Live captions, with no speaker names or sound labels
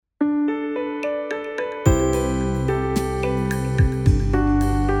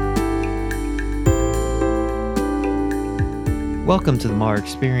Welcome to the Mahler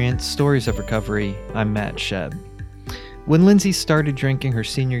Experience, Stories of Recovery. I'm Matt Shebb. When Lindsay started drinking her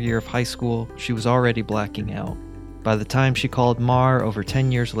senior year of high school, she was already blacking out. By the time she called Mar over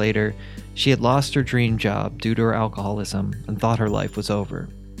 10 years later, she had lost her dream job due to her alcoholism and thought her life was over.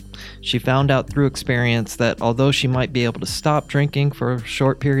 She found out through experience that although she might be able to stop drinking for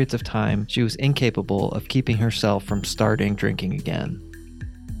short periods of time, she was incapable of keeping herself from starting drinking again.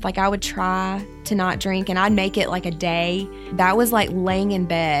 Like, I would try to not drink and I'd make it like a day. That was like laying in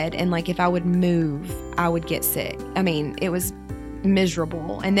bed, and like if I would move, I would get sick. I mean, it was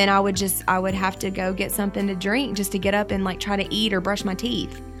miserable. And then I would have to go get something to drink just to get up and like try to eat or brush my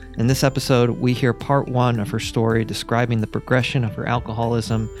teeth. In this episode, we hear part one of her story describing the progression of her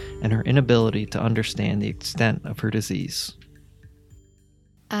alcoholism and her inability to understand the extent of her disease.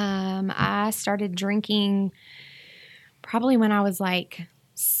 I started drinking probably when I was like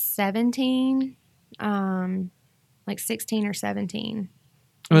 17, like 16 or 17.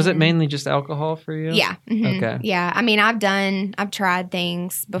 Was it mainly just alcohol for you? Yeah. Mm-hmm. Okay. Yeah. I mean, I've tried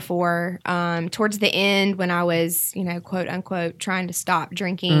things before. Towards the end when I was, quote unquote, trying to stop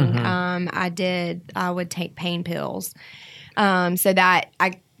drinking, I would take pain pills. So that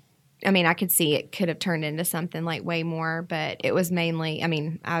I could see it could have turned into something like way more, but it was mainly,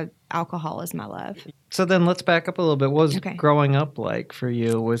 alcohol is my love. So then let's back up a little bit. What was growing up like for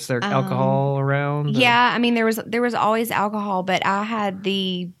you? Was there alcohol around? Yeah, there was always alcohol, but I had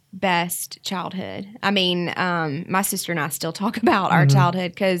the best childhood. My sister and I still talk about our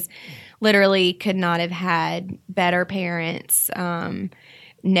childhood because literally could not have had better parents.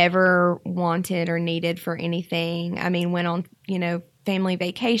 Never wanted or needed for anything. Went on, family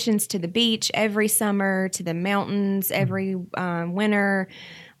vacations to the beach every summer, to the mountains every winter.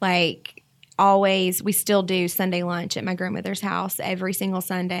 Like, always, we still do Sunday lunch at my grandmother's house every single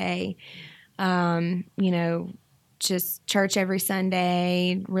Sunday. Just church every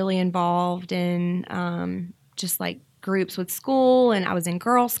Sunday, really involved in just like groups with school. And I was in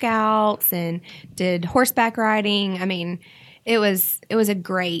Girl Scouts and did horseback riding. It was a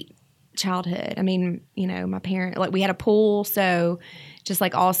great childhood. My parents, like, we had a pool, so just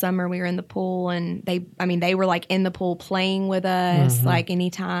like all summer we were in the pool, and they were like in the pool playing with us. Like,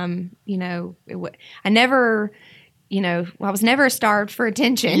 anytime, I was never starved for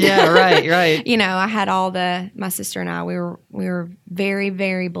attention. Yeah, right. I had my sister and I, we were very,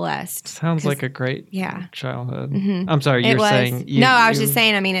 very blessed. Sounds like a great childhood. I'm sorry, you were saying. I was just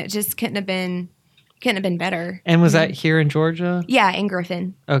saying, it just couldn't have been better. And was that here in Georgia? Yeah, in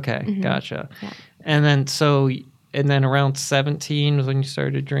Griffin. Okay, gotcha. Yeah. And then around 17 was when you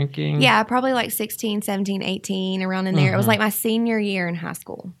started drinking? Yeah, probably like 16, 17, 18, around in there. It was like my senior year in high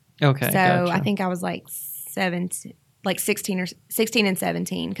school. Okay, so gotcha. I think I was like 16 and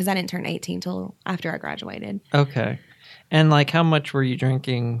 17 because I didn't turn 18 till after I graduated. Okay. And like, how much were you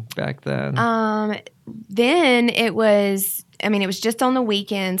drinking back then? Then it was just on the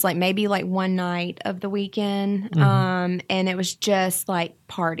weekends, like maybe like one night of the weekend. And it was just like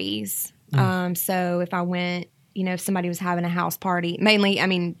parties. So if I went, if somebody was having a house party,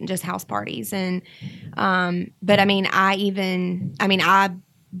 mainly, just house parties. And, but I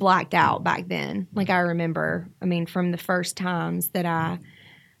blacked out back then. Like, I remember, from the first times that I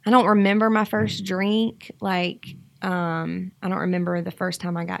don't remember my first drink. Like, I don't remember the first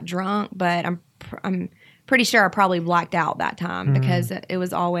time I got drunk, but I'm pretty sure I probably blacked out that time because it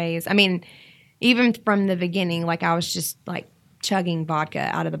was always, even from the beginning, like, I was just like chugging vodka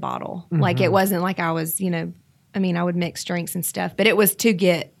out of the bottle. Like, it wasn't like I was, I would mix drinks and stuff, but it was to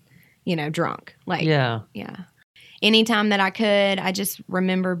get, drunk. Like, yeah. Anytime that I could, I just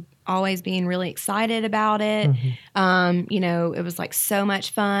remember always being really excited about it. It was like so much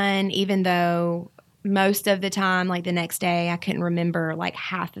fun, even though most of the time, like the next day, I couldn't remember like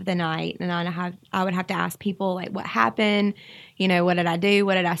half of the night. And I would have to ask people, like, what happened? What did I do?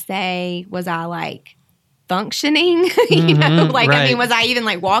 What did I say? Was I like functioning? Right. Was I even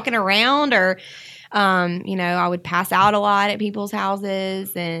like walking around? Or, I would pass out a lot at people's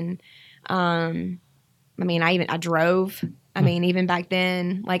houses. And, I drove. Even back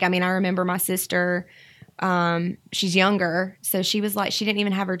then, like, I remember my sister, she's younger. So she was like, she didn't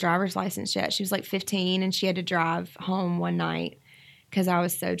even have her driver's license yet. She was like 15 and she had to drive home one night because I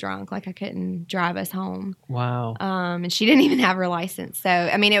was so drunk. Like, I couldn't drive us home. Wow. And she didn't even have her license. So,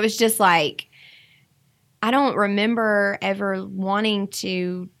 it was just like, I don't remember ever wanting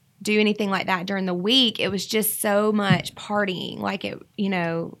to do anything like that during the week. It was just so much partying, like, it,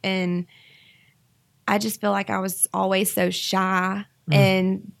 and I just feel like I was always so shy.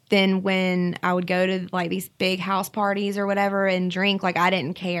 And then when I would go to like these big house parties or whatever and drink, like, I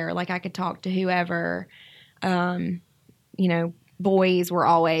didn't care. Like, I could talk to whoever, boys were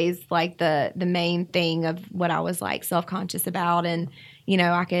always like the main thing of what I was like self-conscious about. And, you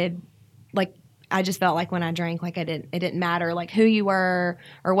know, I just felt like when I drank, like it didn't matter like who you were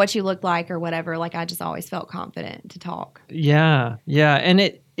or what you looked like or whatever. Like I just always felt confident to talk. Yeah. Yeah.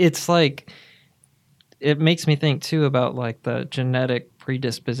 And it's like, it makes me think too about like the genetic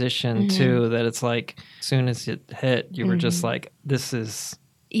predisposition too, that it's like as soon as it hit, you were just like, this is.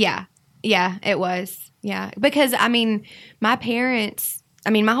 Yeah. Yeah, it was. Yeah. Because I mean, my parents,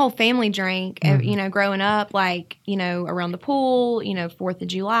 my whole family drank, you know, growing up, like, you know, around the pool, you know, 4th of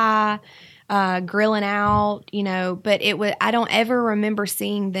July, grilling out, you know, but I don't ever remember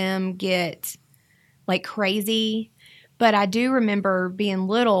seeing them get like crazy. But I do remember being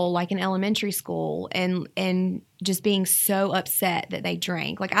little, like in elementary school, and just being so upset that they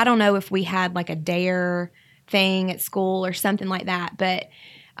drank. Like, I don't know if we had like a dare thing at school or something like that, but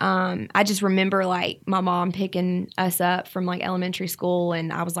I just remember like my mom picking us up from like elementary school,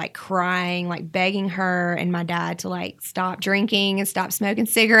 and I was like crying, like begging her and my dad to like stop drinking and stop smoking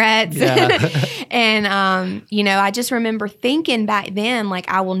cigarettes. Yeah. And, you know, I just remember thinking back then, like,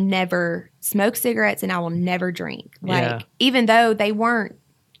 I will never smoke cigarettes and I will never drink. Like, even though they weren't,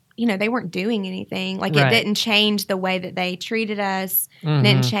 you know, they weren't doing anything. Like, it didn't change the way that they treated us.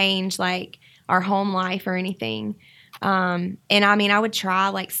 Didn't change like our home life or anything. And I mean, I would try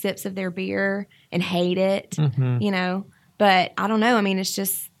like sips of their beer and hate it, you know, but I don't know. I mean, it's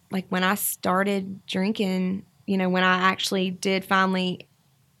just like when I started drinking, you know, when I actually did finally,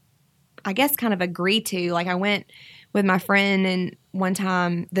 I guess, kind of agree to, like, I went with my friend and one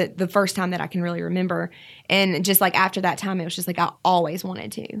time, the first time that I can really remember. And just like after that time, it was just like, I always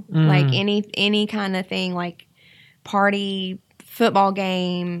wanted to, like any kind of thing, like party, football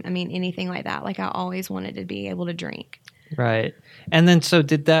game, I mean, anything like that. Like, I always wanted to be able to drink. Right. And then so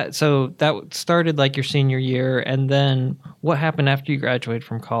that started like your senior year. And then what happened after you graduated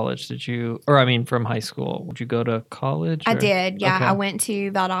from college? From high school? Would you go to college? I did. Yeah. Okay. I went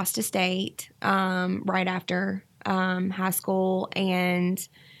to Valdosta State right after high school, and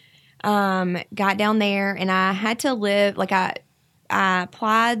got down there, and I had to live, like, I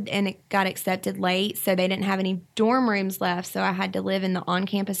applied and it got accepted late, so they didn't have any dorm rooms left, so I had to live in the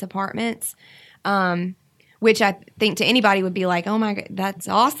on-campus apartments, which I think to anybody would be like, oh my God, that's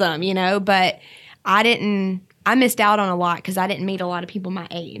awesome, you know, but I missed out on a lot because I didn't meet a lot of people my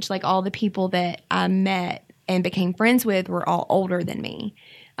age. Like, all the people that I met and became friends with were all older than me.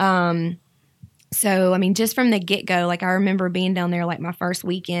 So, I mean, just from the get-go, like, I remember being down there, like, my first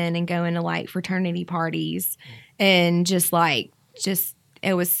weekend and going to, like, fraternity parties and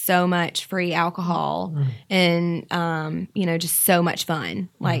it was so much free alcohol and, you know, just so much fun.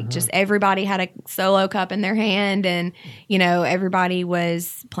 Like, just everybody had a solo cup in their hand, and, you know, everybody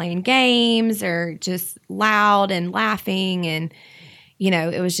was playing games or just loud and laughing. And, you know,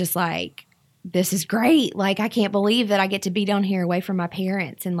 it was just like, this is great. Like, I can't believe that I get to be down here away from my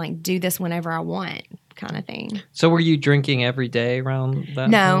parents and like do this whenever I want, kind of thing. So were you drinking every day around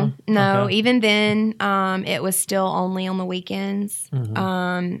that No. time? Okay. Even then, it was still only on the weekends.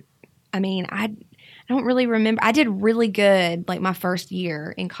 I mean, I don't really remember. I did really good like my first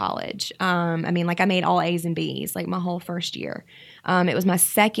year in college. I mean, like, I made all A's and B's like my whole first year. It was my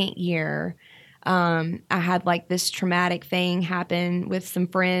second year. I had like this traumatic thing happen with some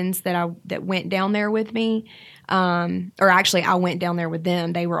friends that went down there with me. Or actually, I went down there with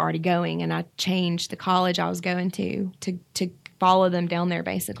them. They were already going, and I changed the college I was going to follow them down there,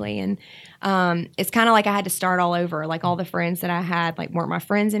 basically. And it's kind of like I had to start all over. Like, all the friends that I had like weren't my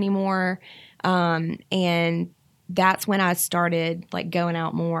friends anymore. And that's when I started like going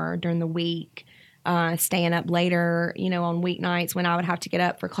out more during the week. Staying up later, you know, on weeknights when I would have to get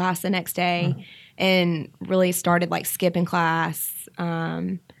up for class the next day, and really started like skipping class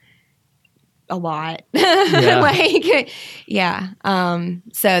a lot. So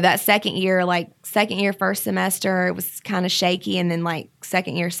that second year, first semester, it was kind of shaky, and then like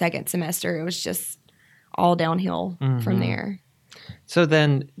second year, second semester, it was just all downhill from there. So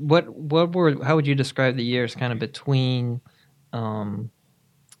then how would you describe the years kind of between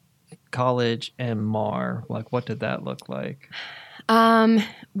college and MAR? Like, what did that look like?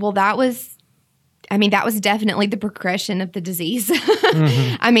 Well, that was definitely the progression of the disease.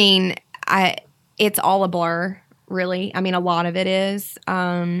 I mean, it's all a blur, really. I mean, a lot of it is.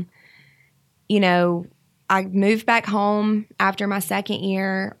 You know, I moved back home after my second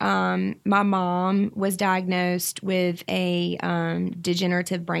year. My mom was diagnosed with a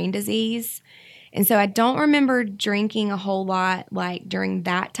degenerative brain disease. And so I don't remember drinking a whole lot like during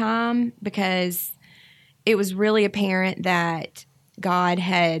that time, because it was really apparent that God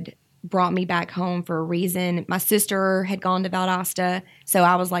had brought me back home for a reason. My sister had gone to Valdosta, so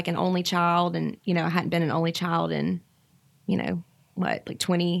I was like an only child, and I hadn't been an only child in, like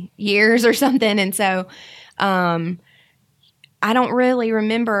 20 years or something. And so I don't really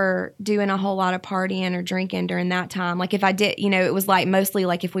remember doing a whole lot of partying or drinking during that time. Like if I did, it was like mostly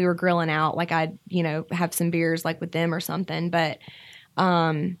like if we were grilling out, like I'd, have some beers like with them or something. But,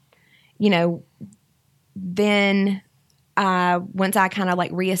 then once I kind of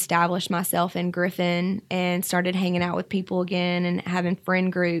like reestablished myself in Griffin and started hanging out with people again and having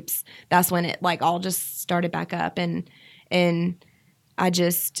friend groups, that's when it like all just started back up. And I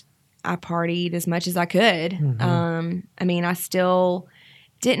partied as much as I could. Mm-hmm. I still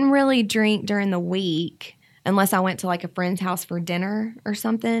didn't really drink during the week unless I went to like a friend's house for dinner or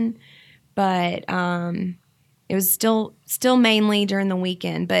something. But it was still mainly during the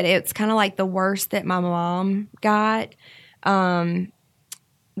weekend. But it's kind of like the worst that my mom got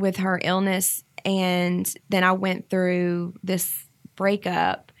with her illness. And then I went through this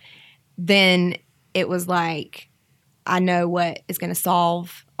breakup. Then it was like, I know what is going to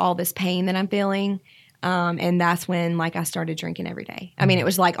solve all this pain that I'm feeling. And that's when like I started drinking every day. It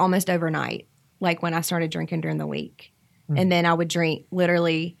was like almost overnight, like when I started drinking during the week. And then I would drink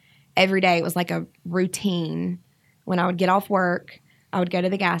literally every day. It was like a routine. When I would get off work, I would go to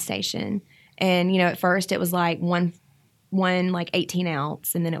the gas station. And, at first it was like one like 18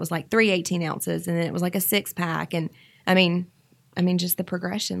 ounce. And then it was like 3 18 ounces. And then it was like a 6-pack. And just the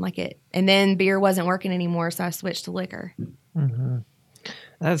progression, and then beer wasn't working anymore, so I switched to liquor. Mm-hmm.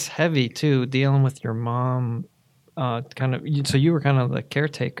 That's heavy too, dealing with your mom. So you were kind of the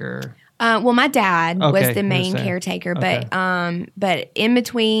caretaker. Well, my dad was the main caretaker, but in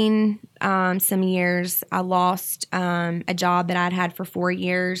between some years, I lost a job that I'd had for 4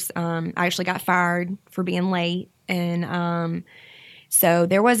 years. I actually got fired for being late, and so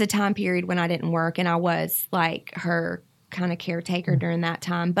there was a time period when I didn't work, and I was like her kind of caretaker during that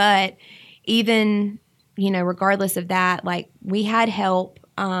time. But even, regardless of that, like we had help.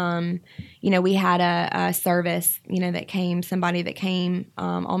 We had a service, somebody that came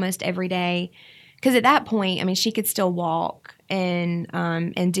almost every day. Because at that point, she could still walk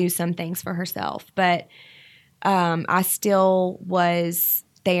and do some things for herself. But I still was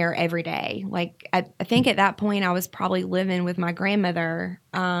there every day. Like I think at that point I was probably living with my grandmother.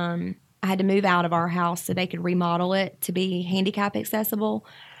 I had to move out of our house so they could remodel it to be handicap accessible.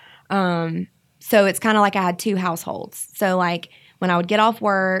 So it's kind of like I had 2 households. So like when I would get off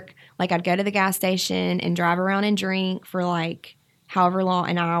work, like I'd go to the gas station and drive around and drink for like however long,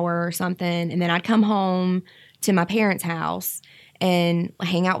 an hour or something. And then I'd come home to my parents' house and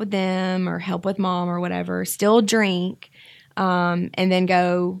hang out with them or help with mom or whatever, still drink, and then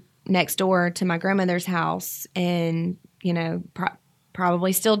go next door to my grandmother's house and,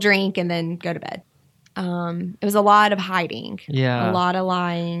 probably still drink and then go to bed. It was a lot of hiding. Yeah. A lot of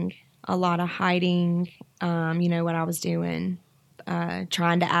lying, a lot of hiding, what I was doing,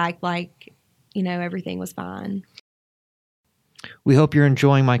 trying to act like, everything was fine. We hope you're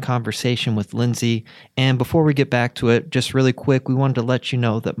enjoying my conversation with Lindsay. And before we get back to it, just really quick, we wanted to let you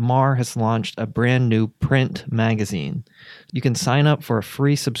know that MAR has launched a brand new print magazine. You can sign up for a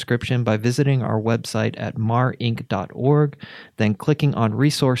free subscription by visiting our website at marinc.org, then clicking on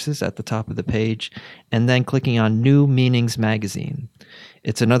resources at the top of the page, and then clicking on New Meanings Magazine.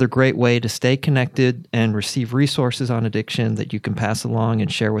 It's another great way to stay connected and receive resources on addiction that you can pass along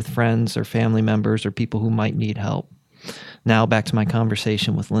and share with friends or family members or people who might need help. Now back to my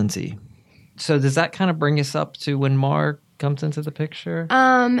conversation with Lindsay. So does that kind of bring us up to when MAR comes into the picture?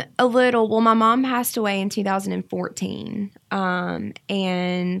 A little. Well, my mom passed away in 2014.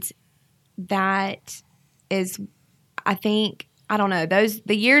 And that is, I think, I don't know,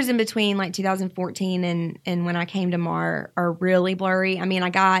 the years in between like 2014 and when I came to MAR are really blurry. I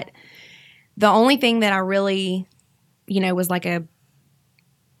got the only thing that I really, was like a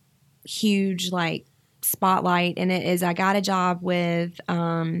huge like spotlight in it is I got a job with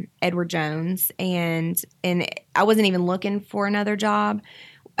Edward Jones, and I wasn't even looking for another job.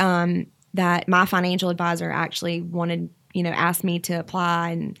 That my financial advisor actually wanted, asked me to apply,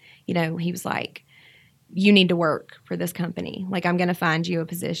 and he was like, you need to work for this company. Like, I'm going to find you a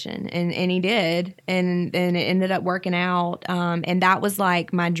position. And he did. And it ended up working out. And that was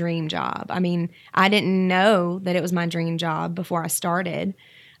like my dream job. I didn't know that it was my dream job before I started.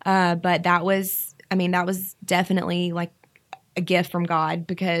 But that was definitely like a gift from God,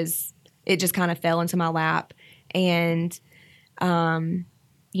 because it just kind of fell into my lap. And,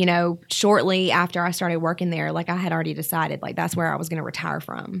 shortly after I started working there, like I had already decided like that's where I was going to retire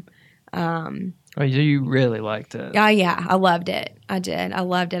from. Oh, you really liked it. Yeah, I loved it. I did. I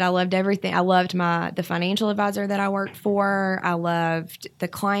loved it. I loved everything. I loved the financial advisor that I worked for. I loved the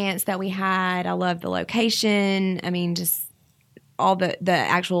clients that we had. I loved the location. I mean, just all the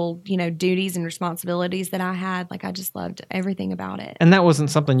actual, duties and responsibilities that I had. Like, I just loved everything about it. And that wasn't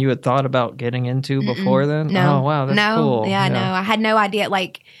something you had thought about getting into before then? No. Oh, wow, that's cool. Yeah, no. I had no idea.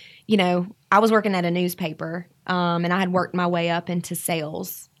 Like, I was working at a newspaper, and I had worked my way up into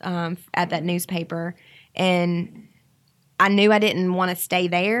sales at that newspaper. And I knew I didn't want to stay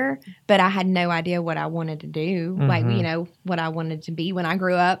there, but I had no idea what I wanted to do, like, what I wanted to be when I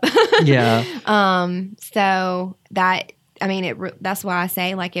grew up. Yeah. So that, I mean, that's why I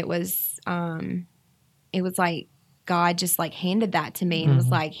say, like, it was like God just, like, handed that to me and was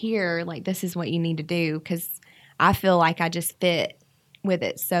like, here, like, this is what you need to do, because I feel like I just fit with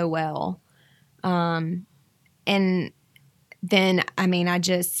it so well. And then, I mean,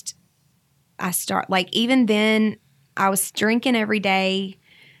 even then, I was drinking every day,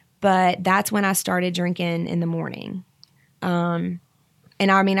 but that's when I started drinking in the morning. And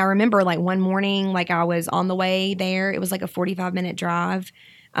I mean, I remember, like, one morning, like, I was on the way there. It was like a 45-minute drive.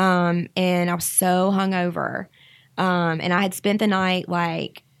 And I was so hungover. And I had spent the night,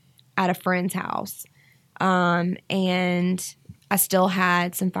 like, at a friend's house. And I still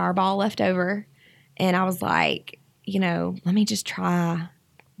had some Fireball left over. And I was like, let me just try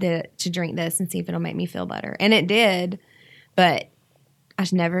to drink this and see if it'll make me feel better. And it did, but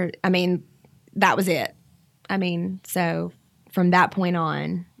that was it. I mean, so from that point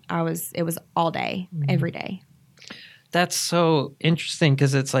on, it was all day, every day. That's so interesting,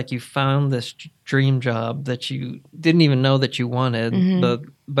 because it's like you found this dream job that you didn't even know that you wanted,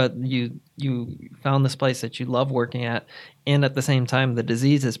 but you found this place that you love working at, and at the same time the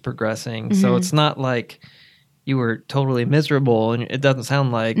disease is progressing. So it's not like you were totally miserable, and it doesn't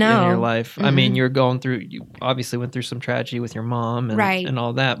sound like in your life. I mean, you obviously went through some tragedy with your mom and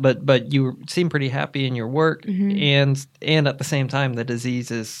all that, but you seem pretty happy in your work, and at the same time the disease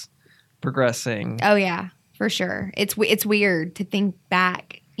is progressing. Oh yeah. For sure. It's weird to think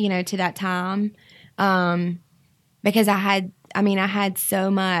back, to that time, because I had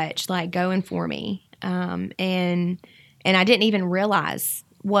so much, like, going for me, and I didn't even realize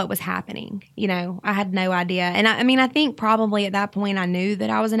what was happening. I had no idea. And I think probably at that point I knew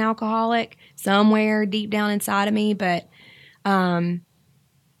that I was an alcoholic somewhere deep down inside of me, but and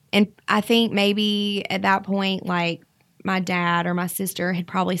I think maybe at that point, like, my dad or my sister had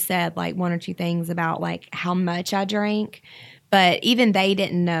probably said, like, one or two things about, like, how much I drank, but even they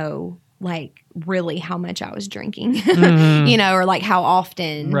didn't know, like, really how much I was drinking, or, like, how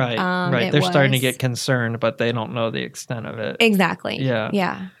often. Right. They're starting to get concerned, but they don't know the extent of it. Exactly. Yeah.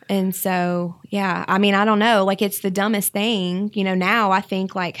 Yeah. And so, yeah, I mean, I don't know, like, it's the dumbest thing, now I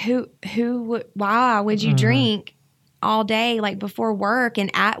think, like, why would you drink all day, like, before work and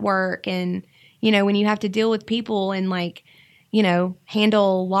at work, and when you have to deal with people and, like,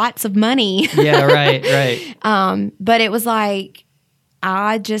 handle lots of money. Yeah, right. But it was like,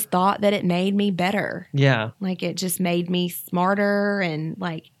 I just thought that it made me better. Yeah. Like, it just made me smarter, and,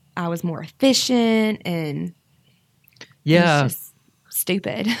 like, I was more efficient, and yeah, it's just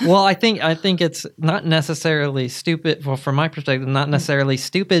stupid. Well, I think it's not necessarily stupid. Well, from my perspective, not necessarily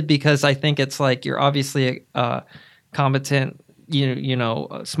stupid, because I think it's like you're obviously a competent,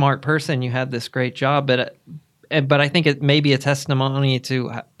 a smart person. You had this great job, but I think it may be a testimony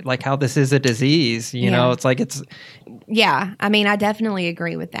to, like, how this is a disease. It's like it's. Yeah, I mean, I definitely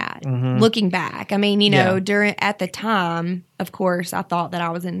agree with that. Looking back, I mean, at the time, of course, I thought that I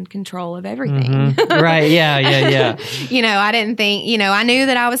was in control of everything. Right? Yeah. I didn't think. I knew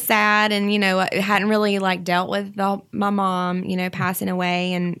that I was sad, and I hadn't really, like, dealt with my mom, passing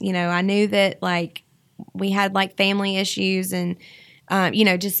away, and I knew that, like, we had, like, family issues and,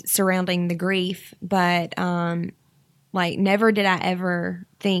 just surrounding the grief. But, like, never did I ever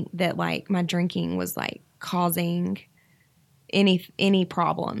think that, like, my drinking was, like, causing any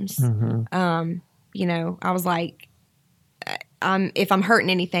problems. I was like, if I'm hurting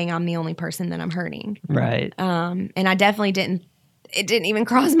anything, I'm the only person that I'm hurting. Right. And I definitely it didn't even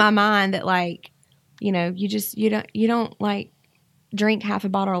cross my mind that, like, you don't like drink half a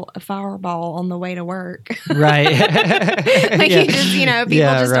bottle of Fireball on the way to work. Right. Like, you just, people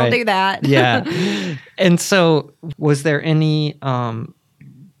just don't do that. Yeah. And so was there any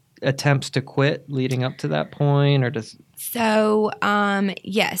attempts to quit leading up to that point, or just? So,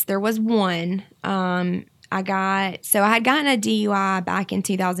 yes, there was one. I had gotten a DUI back in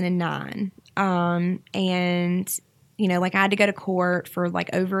 2009. And like, I had to go to court for, like,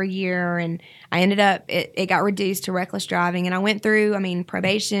 over a year, and I ended up, it got reduced to reckless driving, and I went through,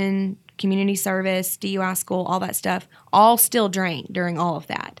 probation, community service, DUI school, all that stuff, all still drank during all of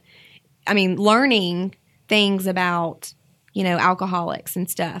that. I mean, learning things about, alcoholics and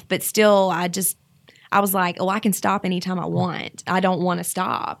stuff, but still I was like, oh, I can stop anytime I want. I don't want to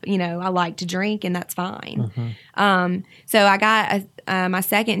stop. I like to drink, and that's fine. So I got my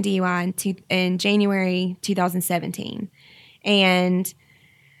second DUI in January 2017. And,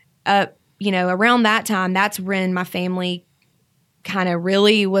 around that time, that's when my family kind of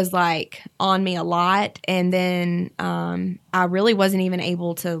really was like on me a lot. And then I really wasn't even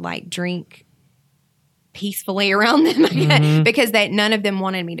able to like drink peacefully around them because none of them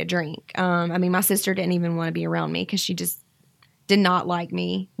wanted me to drink. I mean, my sister didn't even want to be around me because she just did not like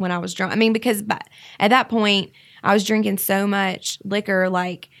me when I was drunk. I mean, because at that point I was drinking so much liquor,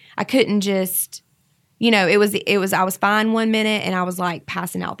 like I couldn't just, it was, I was fine 1 minute and I was like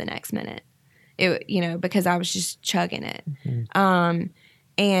passing out the next minute, because I was just chugging it.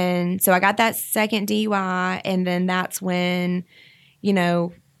 And so I got that second DUI, and then that's when,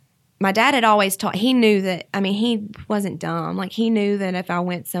 my dad had always taught, he knew that, I mean, he wasn't dumb. Like, he knew that if I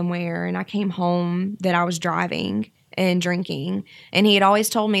went somewhere and I came home that I was driving and drinking. And he had always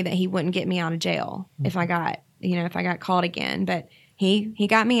told me that he wouldn't get me out of jail if I got caught again. But he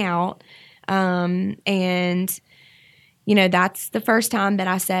got me out. And, that's the first time that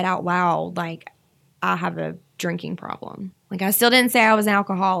I said out loud, like, I have a drinking problem. Like, I still didn't say I was an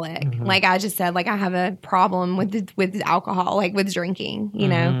alcoholic. Like, I just said, like, I have a problem with alcohol, like with drinking,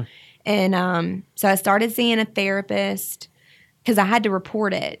 And so I started seeing a therapist because I had to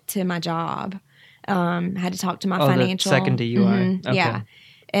report it to my job. I had to talk to my financial. The second DUI. Okay. Yeah.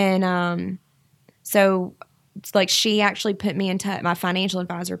 And so it's like she actually put me in touch. My financial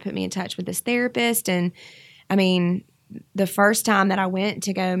advisor put me in touch with this therapist. And I mean, the first time that I went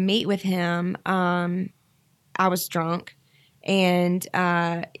to go meet with him, I was drunk and,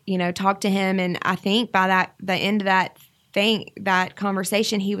 talked to him. And I think by the end of that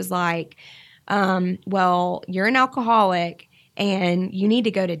conversation, he was like, well, you're an alcoholic and you need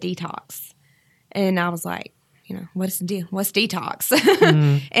to go to detox. And I was like, what's the deal? What's detox?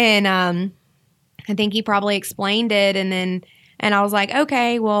 And I think he probably explained it. And I was like,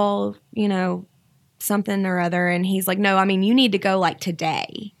 okay, well, something or other. And he's like, no, I mean, you need to go like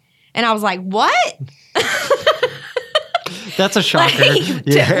today. And I was like, what? That's a shocker.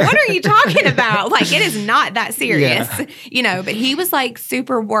 What are you talking about? Like, it is not that serious, but he was like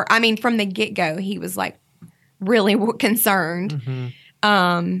super from the get-go, he was like really concerned.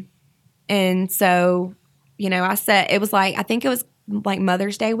 And so, I said, it was like, I think it was like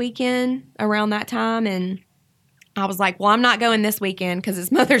Mother's Day weekend around that time. And I was like, well, I'm not going this weekend because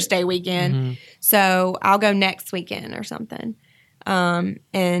it's Mother's Day weekend. So I'll go next weekend or something.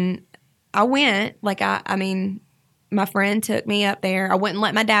 And I went, like, my friend took me up there. I wouldn't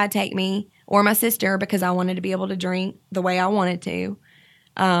let my dad take me or my sister because I wanted to be able to drink the way I wanted to.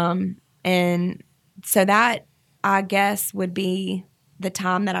 And so that, I guess, would be the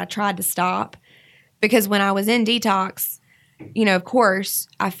time that I tried to stop. Because when I was in detox, of course,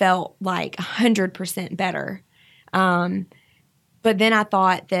 I felt like 100% better. But then I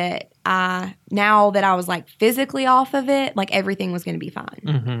thought that now that I was like physically off of it, like everything was going to be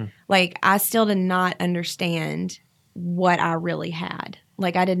fine. Like, I still did not understand what I really had.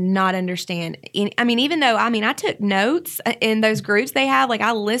 Like, I did not understand. Even though, I took notes in those groups they have, like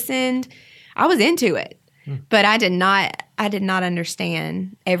I listened, I was into it, but I did not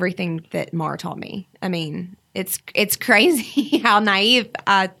understand everything that Mar taught me. I mean, it's crazy how naive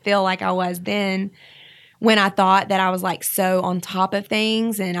I feel like I was then when I thought that I was like so on top of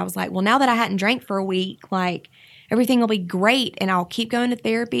things. And I was like, well, now that I hadn't drank for a week, like everything will be great. And I'll keep going to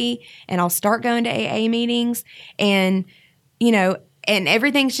therapy and I'll start going to AA meetings and, and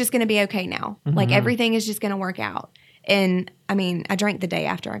everything's just going to be okay now. Like, everything is just going to work out. And I drank the day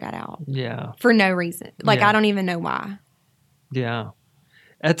after I got out. Yeah. For no reason. Like, I don't even know why. Yeah.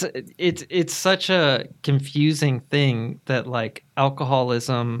 It's such a confusing thing that, like,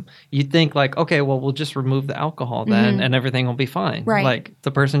 alcoholism, you'd think like, okay, well, we'll just remove the alcohol then and everything will be fine. Right. Like,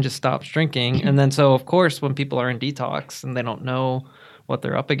 the person just stops drinking. And then so, of course, when people are in detox and they don't know what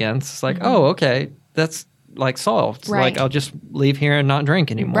they're up against, it's like, oh, okay, that's like solved. Right. Like, I'll just leave here and not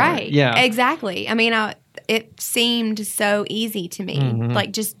drink anymore. Right. Yeah. Exactly. It seemed so easy to me.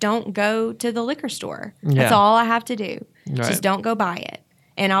 Like, just don't go to the liquor store. That's all I have to do. Right. Just don't go buy it.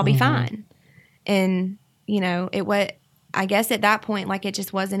 And I'll be fine. And, I guess at that point, like, it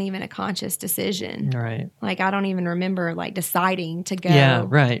just wasn't even a conscious decision. Right. Like, I don't even remember, like, deciding to go. Yeah,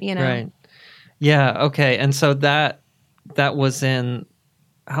 right, right. Yeah, okay. And so that was in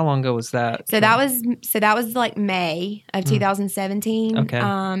how long ago was that? So that was like May of 2017. Okay.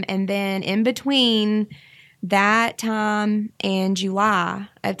 And then in between that time and July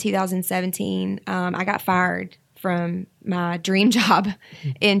of 2017, I got fired from my dream job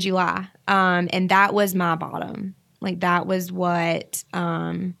in July. And that was my bottom. Like that was what,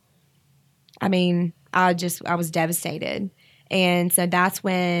 I was devastated. And so that's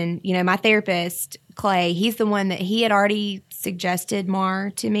when, my therapist, Clay, he's the one that he had already suggested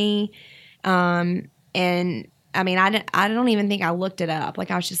MAR to me. And I don't even think I looked it up. Like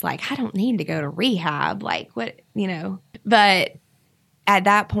I was just like, I don't need to go to rehab. Like what, but at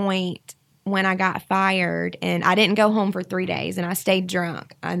that point when I got fired and I didn't go home for 3 days and I stayed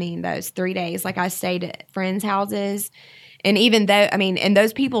drunk. Those 3 days, like I stayed at friends' houses and even though, and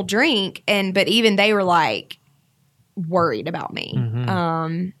those people drink but even they were like worried about me.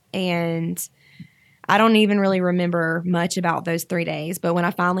 And I don't even really remember much about those 3 days, but when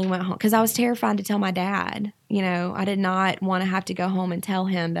I finally went home, because I was terrified to tell my dad, I did not want to have to go home and tell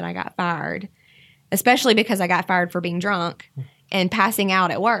him that I got fired, especially because I got fired for being drunk and passing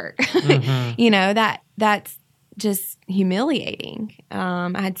out at work. That's just humiliating.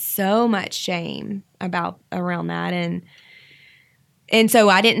 I had so much shame around that. And so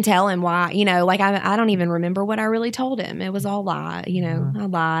I didn't tell him why, I don't even remember what I really told him. It was all lie, I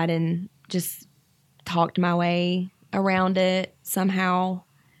lied and just talked my way around it somehow.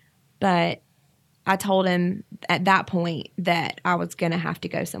 But I told him at that point that I was going to have to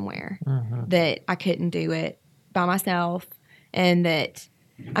go somewhere, that I couldn't do it by myself. And that,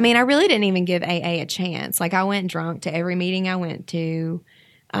 I really didn't even give AA a chance. Like I went drunk to every meeting I went to.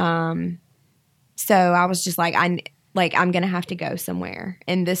 So I was just like, I'm going to have to go somewhere.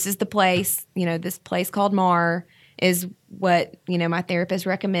 And this is the place, this place called MAR is what, my therapist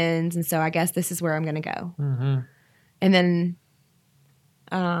recommends. And so I guess this is where I'm going to go. And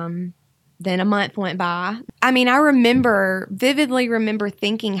then a month went by. I vividly remember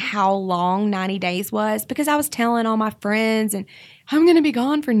thinking how long 90 days was because I was telling all my friends and I'm going to be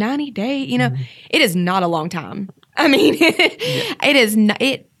gone for 90 days. It is not a long time. It is not,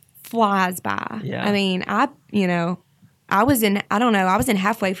 it flies by. Yeah. I was in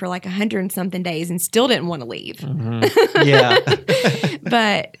halfway for like 100 and something days and still didn't want to leave. Yeah.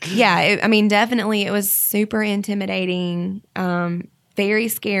 But yeah, definitely it was super intimidating, very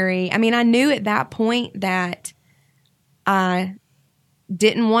scary. I knew at that point that I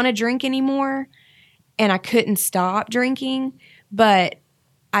didn't want to drink anymore and I couldn't stop drinking, but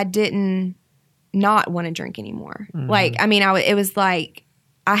I didn't not want to drink anymore. It was like,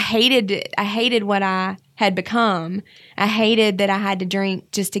 I hated what I had become. I hated that I had to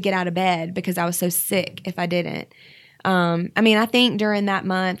drink just to get out of bed because I was so sick if I didn't. I think during that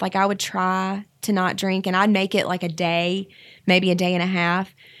month, like I would try to not drink and I'd make it like a day, maybe a day and a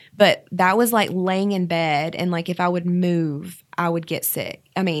half. But that was like laying in bed and like if I would move, I would get sick.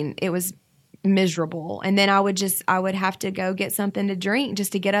 It was miserable. And then I would have to go get something to drink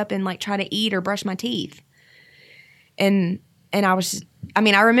just to get up and like try to eat or brush my teeth. And I was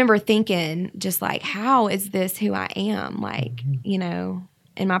I remember thinking just like, how is this who I am? Like,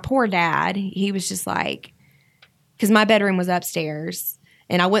 and my poor dad, he was just like, because my bedroom was upstairs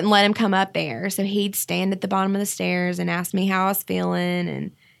and I wouldn't let him come up there. So he'd stand at the bottom of the stairs and ask me how I was feeling.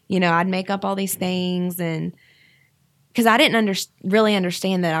 And, I'd make up all these things. And because I didn't really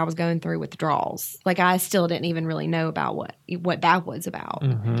understand that I was going through withdrawals. Like I still didn't even really know about what that was about.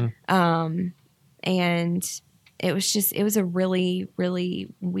 And it was a really,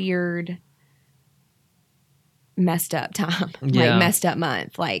 really weird, messed up time, like messed up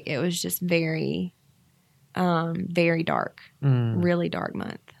month. Like it was just very, very dark, really dark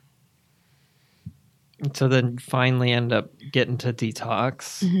month. So then finally end up getting to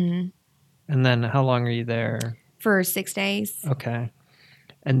detox. And then how long are you there? For 6 days. Okay.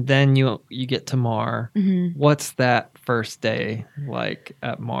 And then you get to MAR. What's that first day like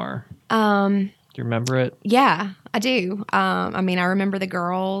at MAR? Do you remember it? Yeah, I do. I remember the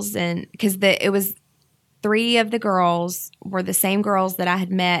girls, and because it was 3 of the girls were the same girls that I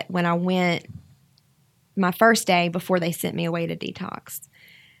had met when I went my first day before they sent me away to detox.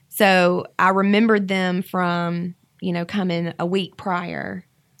 So I remembered them from, coming a week prior,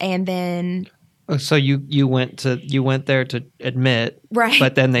 and then. Oh, so you went there to admit, right?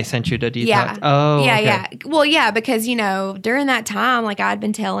 But then they sent you to detox. Yeah. Oh, yeah, okay. yeah. Well, yeah, because during that time, like I'd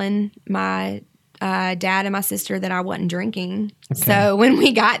been telling my dad and my sister that I wasn't drinking. Okay. So when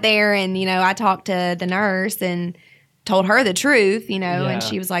we got there and, I talked to the nurse and told her the truth, and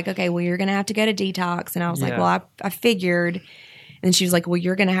she was like, okay, well, you're going to have to go to detox. And I was like, well, I figured. And then she was like, well,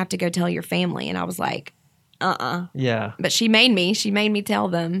 you're going to have to go tell your family. And I was like, Yeah. But she made me tell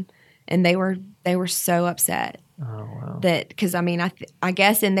them, and they were so upset. Oh, wow. That, because I mean, I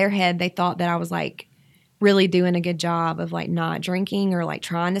guess in their head they thought that I was like really doing a good job of like not drinking or like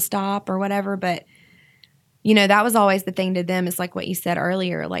trying to stop or whatever. But you know, that was always the thing to them. It's like what you said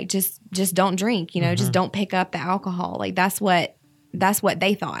earlier, like just don't drink, you know, just don't pick up the alcohol. Like that's what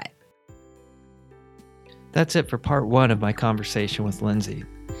they thought. That's it for part 1 of my conversation with Lindsay.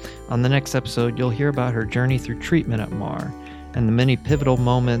 On the next episode, you'll hear about her journey through treatment at MAR and the many pivotal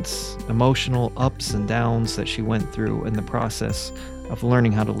moments, emotional ups and downs that she went through in the process of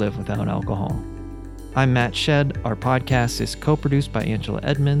learning how to live without alcohol. I'm Matt Shedd. Our podcast is co-produced by Angela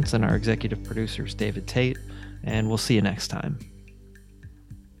Edmonds and our executive producer is David Tate, and we'll see you next time.